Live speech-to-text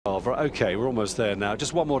Okay, we're almost there now.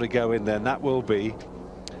 Just one more to go in then. That will be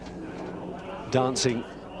Dancing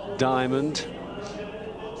Diamond.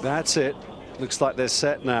 That's it. Looks like they're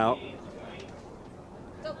set now.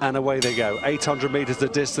 And away they go. 800 metres the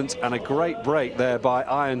distance, and a great break there by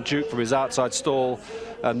Iron Duke from his outside stall.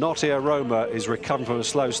 Naughty Aroma is recovering from a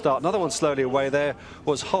slow start. Another one slowly away there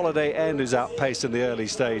was Holiday End, who's outpaced in the early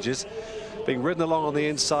stages. Being ridden along on the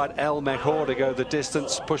inside, El Mejor to go the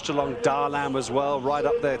distance, pushed along Darlam as well. Right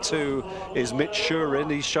up there too is Mitch Shurin.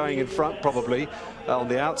 He's showing in front probably. On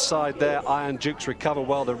the outside there, Iron Dukes recover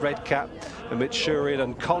well, the red cap, and Mitch Shurin,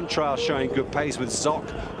 and Contrast showing good pace with Zoc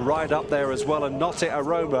right up there as well, and Naughty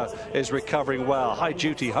Aroma is recovering well. High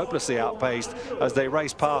Duty hopelessly outpaced as they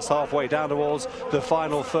race past halfway down towards the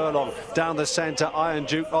final furlong. Down the centre, Iron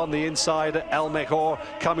Duke on the inside, El Mejor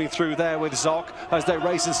coming through there with Zoc as they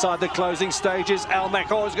race inside the closing stages. El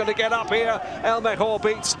Mejor is going to get up here. El Mejor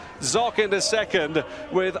beats Zoc into second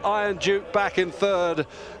with Iron Duke back in third.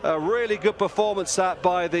 A really good performance that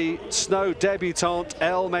by the Snow debutant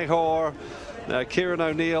El Mejor. Kieran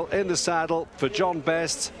O'Neill in the saddle for John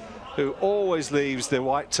Best, who always leaves the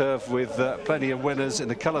white turf with plenty of winners in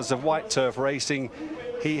the colours of white turf racing.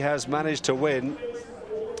 He has managed to win.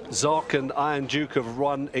 Zoc and Iron Duke have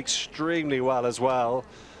run extremely well as well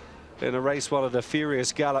in a race one at a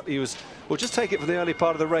furious gallop. We'll just take it from the early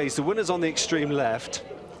part of the race. The winner's on the extreme left,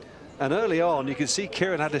 and early on you can see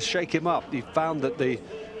Kieran had to shake him up. He found that the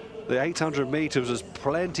 800 metres was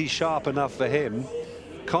plenty sharp enough for him.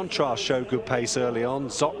 Contrast showed good pace early on.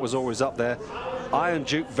 Zoc was always up there. Iron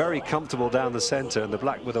Duke very comfortable down the centre, and the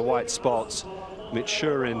black with the white spots. Mitch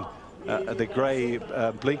Shurin, the grey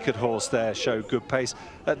blinkered horse there, showed good pace.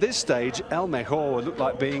 At this stage, El Mejor looked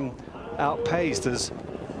like being outpaced as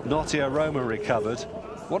Naughty Aroma recovered.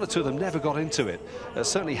 One or two of them never got into it.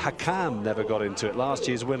 Certainly Hakam never got into it, last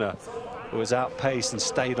year's winner, who was outpaced and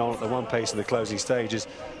stayed on at the one pace in the closing stages.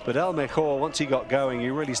 But El Mejor, once he got going, he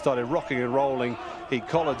really started rocking and rolling. He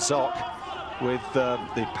collared Zoc with the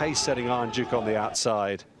pace-setting Iron Duke on the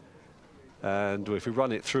outside. And if we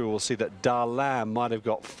run it through, we'll see that Darlam might have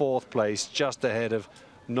got fourth place, just ahead of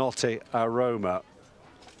Naughty Aroma.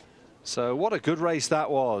 So what a good race that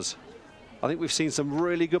was. I think we've seen some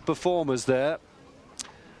really good performers there.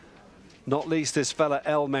 Not least this fella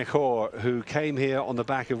El Mejor, who came here on the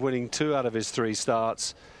back of winning 2 out of his 3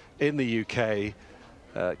 starts in the UK.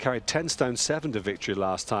 Carried 10 stone 7 to victory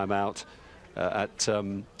last time out at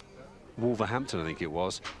Wolverhampton, I think it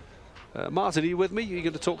was. Martin, are you with me? Are you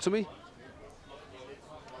going to talk to me?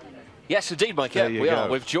 Yes, indeed, Mike. Yeah, we are.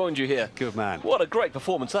 We've joined you here. Good man. What a great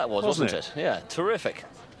performance that was, wasn't it? Yeah, terrific.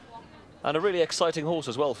 And a really exciting horse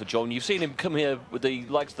as well for John. You've seen him come here with the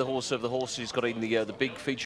likes of the horse he's got in the big feature.